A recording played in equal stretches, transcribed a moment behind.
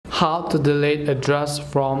How to delete address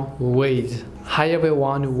from Waze. Hi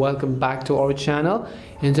everyone, welcome back to our channel.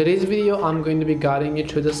 In today's video I'm going to be guiding you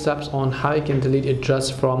through the steps on how you can delete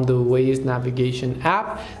address from the Waze navigation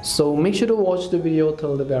app, so make sure to watch the video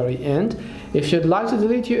till the very end. If you'd like to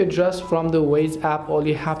delete your address from the Waze app, all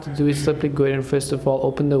you have to do is simply go ahead and first of all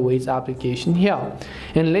open the Waze application here,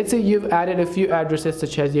 and let's say you've added a few addresses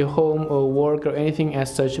such as your home or work or anything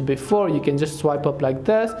as such before. You can just swipe up like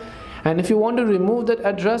this. And if you want to remove that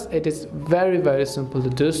address, it is very simple to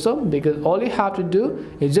do so, because all you have to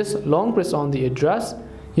do is just long press on the address.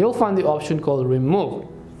 You'll find the option called remove.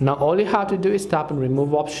 Now all you have to do is tap on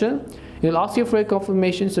remove option. It'll ask you for a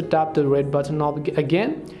confirmation, so tap the red button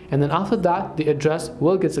again, and then after that the address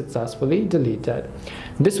will get successfully deleted.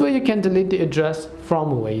 This way you can delete the address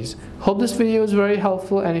from Waze. Hope this video is very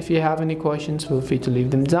helpful, and if you have any questions, feel free to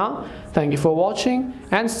leave them down. Thank you for watching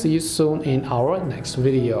and see you soon in our next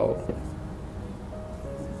video.